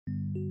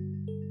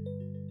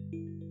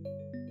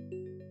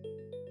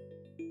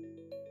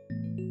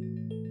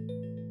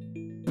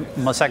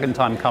My second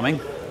time coming.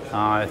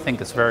 I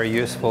think it's very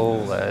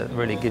useful. It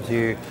really gives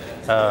you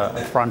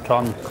a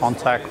front-on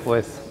contact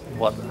with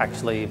what's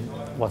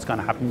going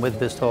to happen with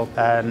BizTalk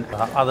and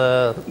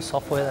other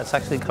software that's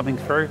actually coming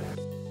through.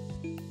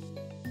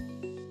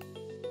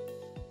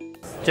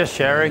 Just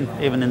sharing,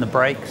 even in the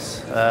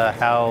breaks,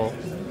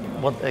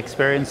 what the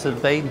experience has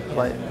been,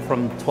 like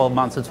from 12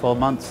 months to 12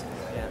 months,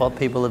 what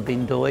people have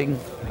been doing.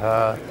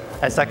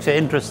 It's actually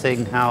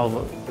interesting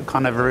how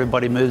kind of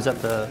everybody moves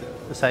at the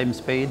same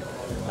speed.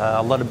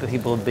 A lot of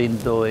people have been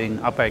doing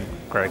upgrade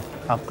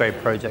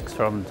projects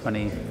from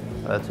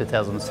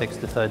 2006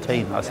 to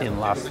 13. I see in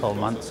the last 12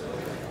 months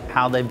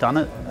how they've done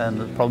it and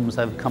the problems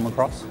they've come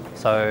across.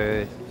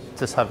 So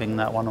just having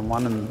that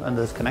one-on-one and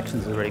those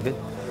connections is really good.